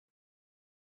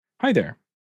Hi there.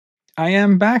 I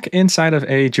am back inside of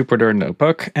a Jupyter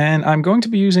notebook, and I'm going to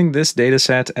be using this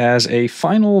dataset as a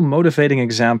final motivating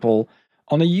example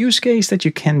on a use case that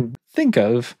you can think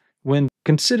of when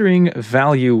considering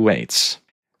value weights.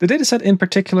 The dataset in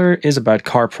particular is about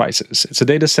car prices. It's a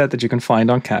dataset that you can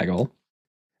find on Kaggle.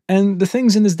 And the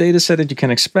things in this dataset that you can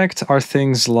expect are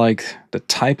things like the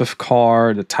type of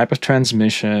car, the type of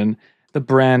transmission, the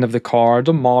brand of the car,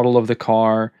 the model of the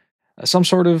car, some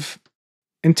sort of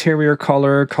interior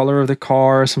color, color of the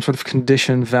car, some sort of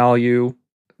condition value.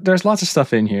 There's lots of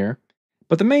stuff in here.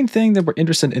 But the main thing that we're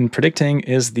interested in predicting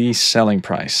is the selling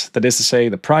price. That is to say,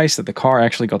 the price that the car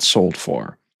actually got sold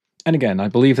for. And again, I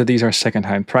believe that these are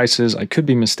secondhand prices. I could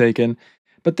be mistaken.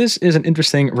 But this is an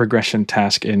interesting regression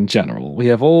task in general. We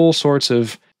have all sorts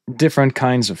of different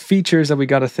kinds of features that we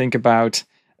got to think about.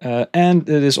 And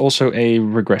it is also a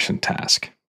regression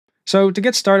task. So to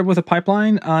get started with a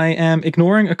pipeline, I am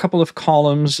ignoring a couple of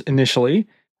columns initially.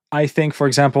 I think, for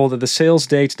example, that the sales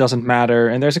date doesn't matter,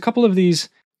 and there's a couple of these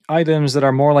items that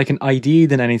are more like an ID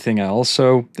than anything else,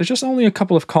 so there's just only a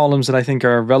couple of columns that I think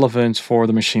are relevant for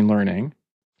the machine learning.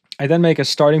 I then make a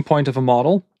starting point of a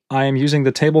model. I am using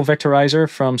the table vectorizer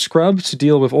from Scrub to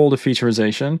deal with all the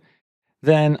featurization.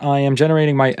 Then I am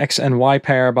generating my X and Y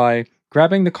pair by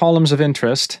grabbing the columns of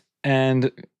interest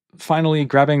and finally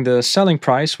grabbing the selling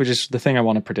price, which is the thing I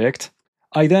want to predict.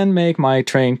 I then make my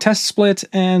train test split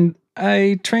and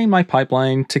I train my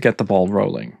pipeline to get the ball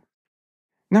rolling.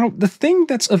 Now, the thing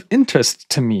that's of interest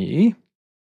to me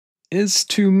is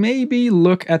to maybe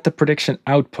look at the prediction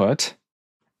output,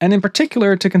 and in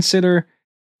particular to consider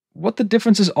what the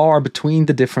differences are between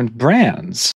the different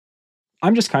brands.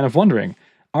 I'm just kind of wondering,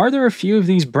 are there a few of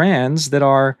these brands that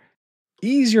are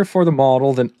easier for the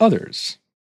model than others?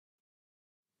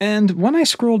 And when I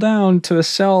scroll down to a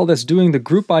cell that's doing the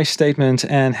group by statement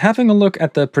and having a look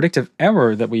at the predictive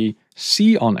error that we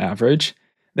see on average,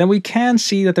 then we can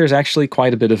see that there's actually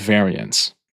quite a bit of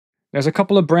variance. There's a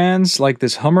couple of brands like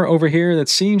this Hummer over here that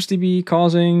seems to be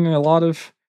causing a lot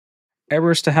of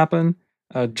errors to happen.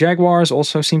 Jaguars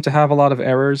also seem to have a lot of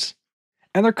errors.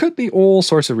 And there could be all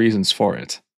sorts of reasons for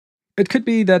it. It could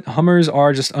be that Hummers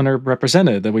are just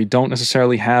underrepresented, that we don't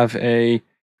necessarily have a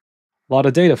lot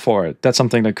of data for it. That's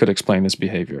something that could explain this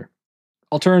behavior.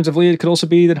 Alternatively, it could also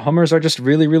be that Hummers are just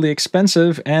really, really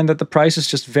expensive and that the prices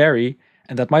just vary,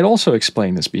 and that might also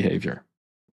explain this behavior.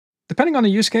 Depending on the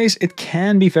use case, it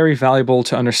can be very valuable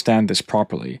to understand this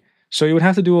properly. So you would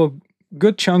have to do a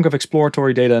good chunk of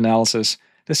exploratory data analysis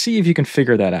to see if you can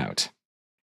figure that out.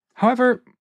 However,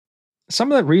 some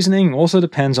of that reasoning also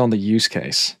depends on the use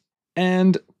case.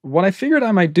 And what I figured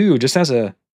I might do, just as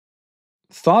a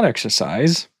thought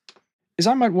exercise, is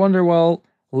I might wonder, well,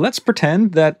 let's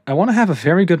pretend that I want to have a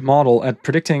very good model at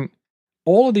predicting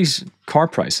all of these car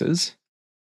prices,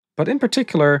 but in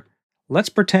particular, let's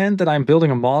pretend that I'm building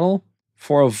a model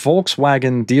for a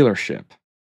Volkswagen dealership,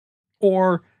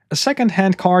 or a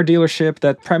second-hand car dealership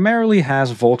that primarily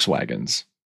has Volkswagens.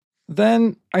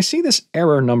 Then I see this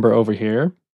error number over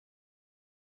here,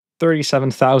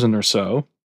 37,000 or so,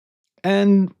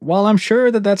 and while I'm sure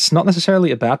that that's not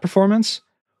necessarily a bad performance,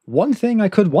 one thing I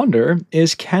could wonder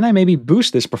is, can I maybe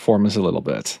boost this performance a little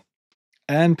bit?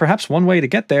 And perhaps one way to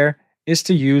get there is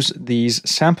to use these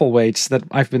sample weights that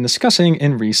I've been discussing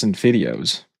in recent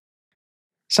videos.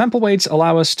 Sample weights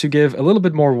allow us to give a little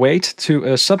bit more weight to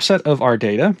a subset of our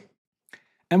data.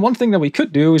 And one thing that we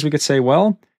could do is we could say,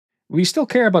 well, we still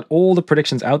care about all the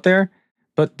predictions out there,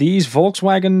 but these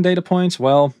Volkswagen data points,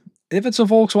 well, if it's a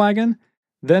Volkswagen,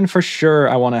 then for sure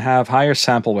I want to have higher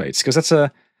sample weights, because that's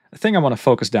a thing I want to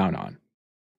focus down on.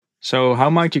 So how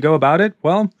might you go about it?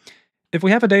 Well, if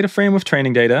we have a data frame with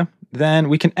training data, then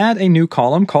we can add a new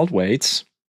column called weights,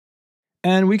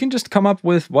 and we can just come up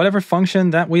with whatever function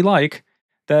that we like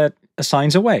that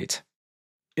assigns a weight.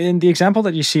 In the example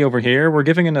that you see over here, we're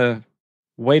giving it a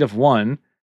weight of 1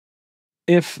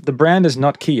 if the brand is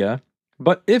not Kia,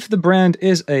 but if the brand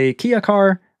is a Kia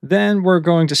car, then we're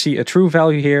going to see a true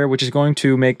value here, which is going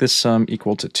to make this sum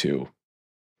equal to 2.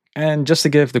 And just to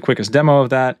give the quickest demo of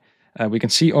that, we can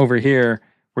see over here,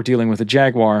 we're dealing with a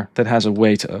Jaguar that has a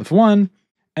weight of 1,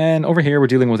 and over here we're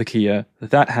dealing with a Kia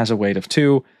that has a weight of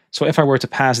 2. So if I were to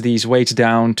pass these weights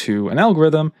down to an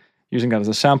algorithm, using that as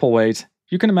a sample weight,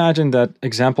 you can imagine that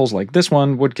examples like this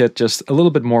one would get just a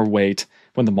little bit more weight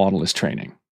when the model is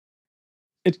training.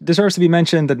 It deserves to be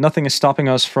mentioned that nothing is stopping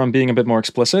us from being a bit more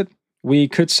explicit. We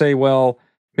could say, well,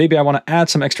 maybe I want to add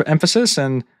some extra emphasis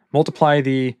and multiply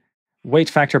the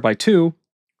weight factor by 2.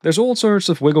 There's all sorts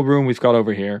of wiggle room we've got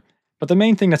over here, but the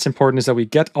main thing that's important is that we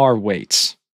get our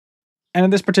weights. And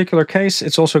in this particular case,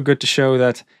 it's also good to show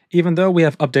that even though we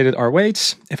have updated our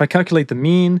weights, if I calculate the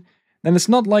mean, then it's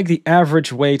not like the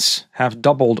average weights have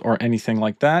doubled or anything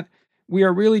like that. We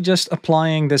are really just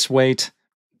applying this weight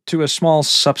to a small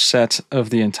subset of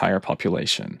the entire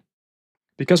population.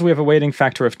 Because we have a weighting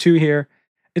factor of 2 here,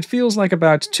 it feels like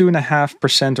about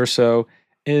 2.5% or so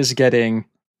is getting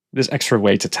this extra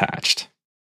weight attached.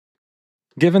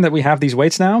 Given that we have these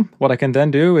weights now, what I can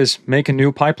then do is make a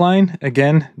new pipeline,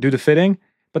 again, do the fitting,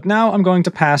 but now I'm going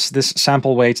to pass this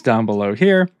sample weight down below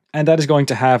here, and that is going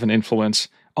to have an influence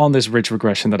on this ridge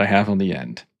regression that I have on the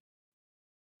end.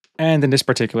 And in this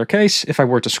particular case, if I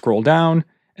were to scroll down,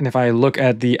 and if I look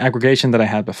at the aggregation that I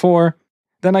had before,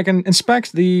 then I can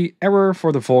inspect the error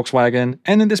for the Volkswagen,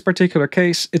 and in this particular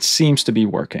case, it seems to be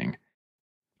working.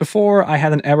 Before, I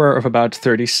had an error of about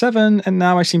 37, and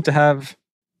now I seem to have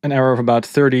an error of about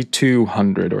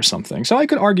 3,200 or something. So I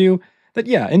could argue that,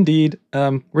 yeah, indeed,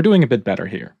 we're doing a bit better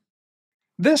here.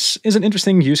 This is an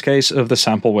interesting use case of the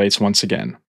sample weights once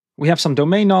again. We have some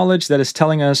domain knowledge that is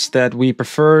telling us that we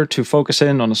prefer to focus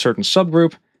in on a certain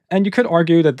subgroup, and you could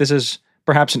argue that this is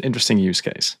perhaps an interesting use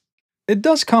case. It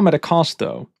does come at a cost,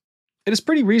 though. It is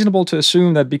pretty reasonable to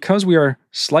assume that because we are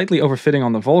slightly overfitting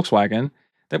on the Volkswagen,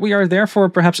 that we are therefore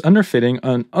perhaps underfitting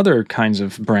on other kinds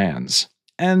of brands.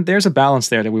 And there's a balance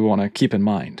there that we want to keep in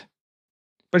mind.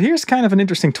 But here's kind of an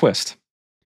interesting twist.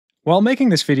 While making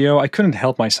this video, I couldn't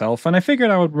help myself, and I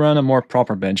figured I would run a more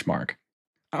proper benchmark.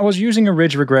 I was using a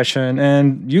ridge regression,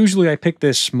 and usually I pick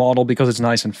this model because it's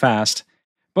nice and fast,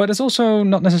 but it's also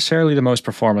not necessarily the most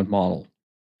performant model.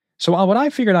 So what I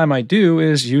figured I might do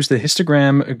is use the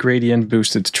histogram gradient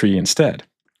boosted tree instead,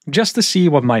 just to see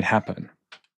what might happen.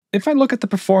 If I look at the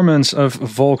performance of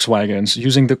Volkswagens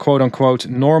using the quote-unquote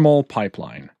normal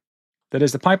pipeline, that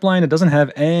is the pipeline that doesn't have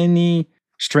any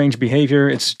strange behavior,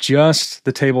 it's just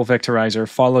the table vectorizer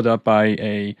followed up by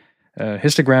a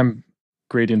histogram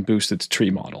gradient boosted tree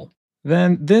model,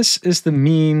 then this is the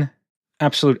mean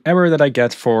absolute error that I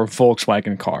get for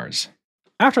Volkswagen cars.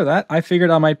 After that, I figured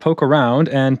I might poke around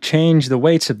and change the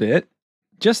weights a bit,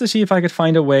 just to see if I could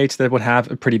find a weight that would have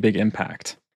a pretty big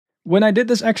impact. When I did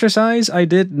this exercise, I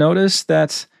did notice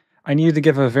that I needed to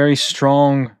give a very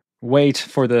strong weight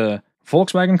for the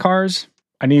Volkswagen cars.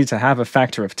 I needed to have a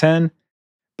factor of 10,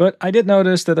 but I did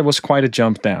notice that there was quite a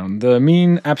jump down. The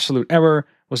mean absolute error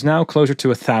was now closer to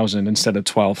 1,000 instead of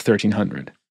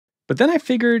 1,300. But then I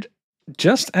figured,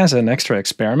 just as an extra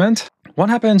experiment, what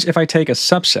happens if I take a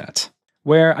subset,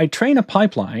 where I train a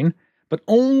pipeline, but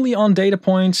only on data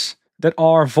points that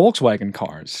are Volkswagen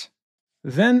cars?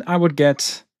 Then I would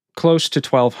get close to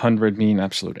 1,200 mean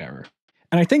absolute error.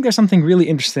 And I think there's something really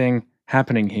interesting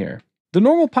happening here. The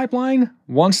normal pipeline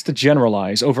wants to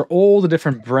generalize over all the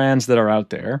different brands that are out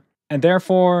there, and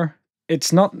therefore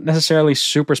it's not necessarily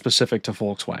super specific to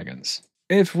Volkswagens.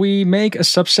 If we make a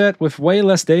subset with way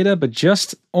less data, but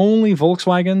just only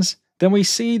Volkswagens, then we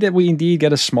see that we indeed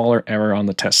get a smaller error on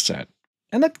the test set.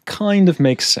 And that kind of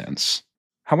makes sense.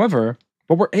 However,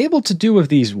 what we're able to do with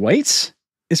these weights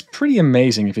is pretty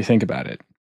amazing if you think about it.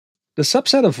 The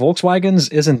subset of Volkswagens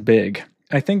isn't big.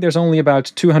 I think there's only about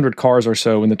 200 cars or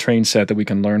so in the train set that we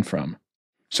can learn from.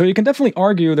 So you can definitely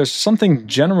argue there's something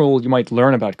general you might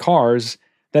learn about cars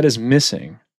that is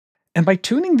missing. And by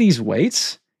tuning these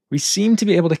weights, we seem to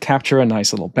be able to capture a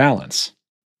nice little balance.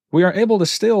 We are able to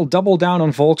still double down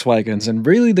on Volkswagens and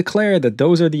really declare that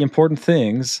those are the important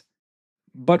things,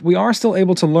 but we are still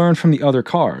able to learn from the other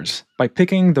cars by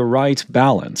picking the right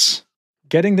balance.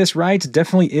 Getting this right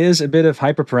definitely is a bit of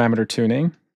hyperparameter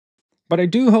tuning, but I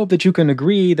do hope that you can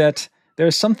agree that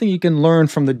there's something you can learn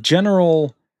from the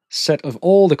general set of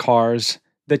all the cars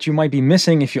that you might be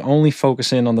missing if you only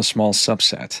focus in on the small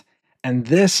subset. And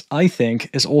this, I think,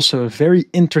 is also a very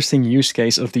interesting use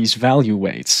case of these value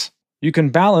weights. You can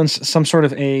balance some sort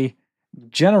of a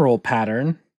general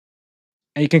pattern,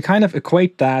 and you can kind of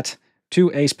equate that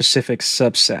to a specific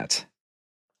subset.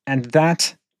 And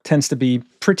that tends to be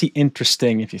pretty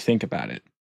interesting if you think about it.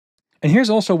 And here's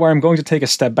also where I'm going to take a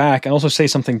step back and also say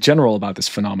something general about this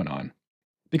phenomenon.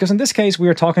 Because in this case, we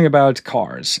are talking about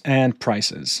cars and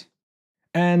prices.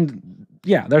 And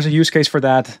yeah, there's a use case for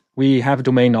that. We have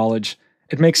domain knowledge.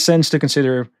 It makes sense to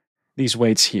consider these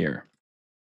weights here.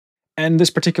 And in this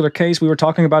particular case, we were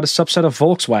talking about a subset of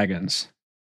Volkswagens.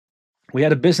 We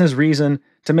had a business reason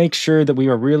to make sure that we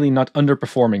were really not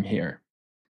underperforming here.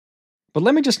 But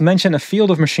let me just mention a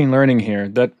field of machine learning here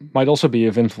that might also be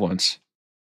of influence.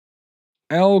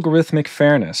 Algorithmic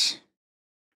fairness.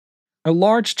 A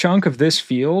large chunk of this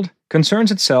field concerns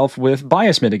itself with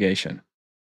bias mitigation.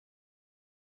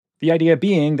 The idea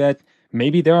being that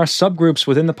Maybe there are subgroups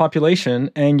within the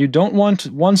population, and you don't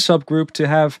want one subgroup to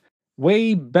have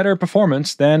way better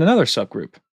performance than another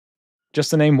subgroup. Just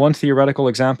to name one theoretical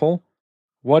example,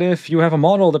 what if you have a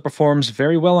model that performs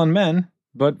very well on men,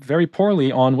 but very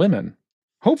poorly on women?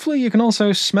 Hopefully you can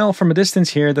also smell from a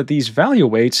distance here that these value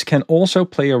weights can also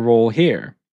play a role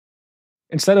here.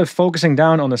 Instead of focusing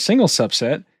down on a single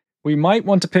subset, we might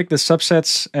want to pick the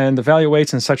subsets and the value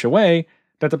weights in such a way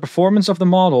that the performance of the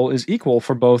model is equal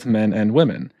for both men and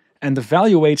women, and the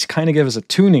value weights kind of give us a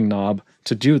tuning knob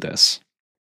to do this.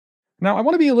 Now, I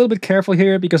want to be a little bit careful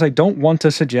here because I don't want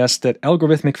to suggest that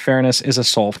algorithmic fairness is a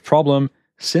solved problem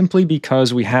simply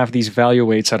because we have these value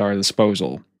weights at our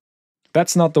disposal.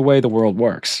 That's not the way the world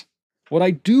works. What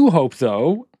I do hope,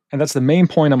 though, and that's the main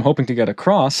point I'm hoping to get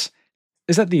across,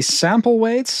 is that these sample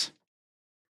weights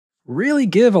really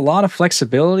give a lot of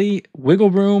flexibility,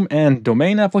 wiggle room, and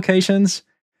domain applications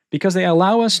because they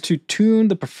allow us to tune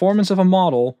the performance of a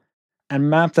model and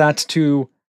map that to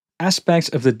aspects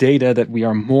of the data that we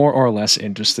are more or less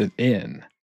interested in.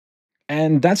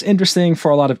 And that's interesting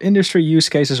for a lot of industry use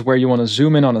cases where you want to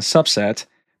zoom in on a subset,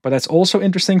 but that's also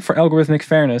interesting for algorithmic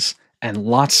fairness and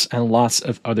lots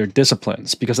of other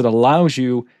disciplines because it allows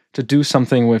you to do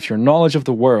something with your knowledge of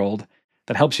the world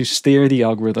that helps you steer the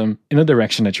algorithm in a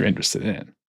direction that you're interested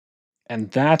in.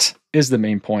 And that is the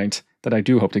main point that I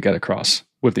do hope to get across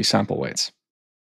with these sample weights.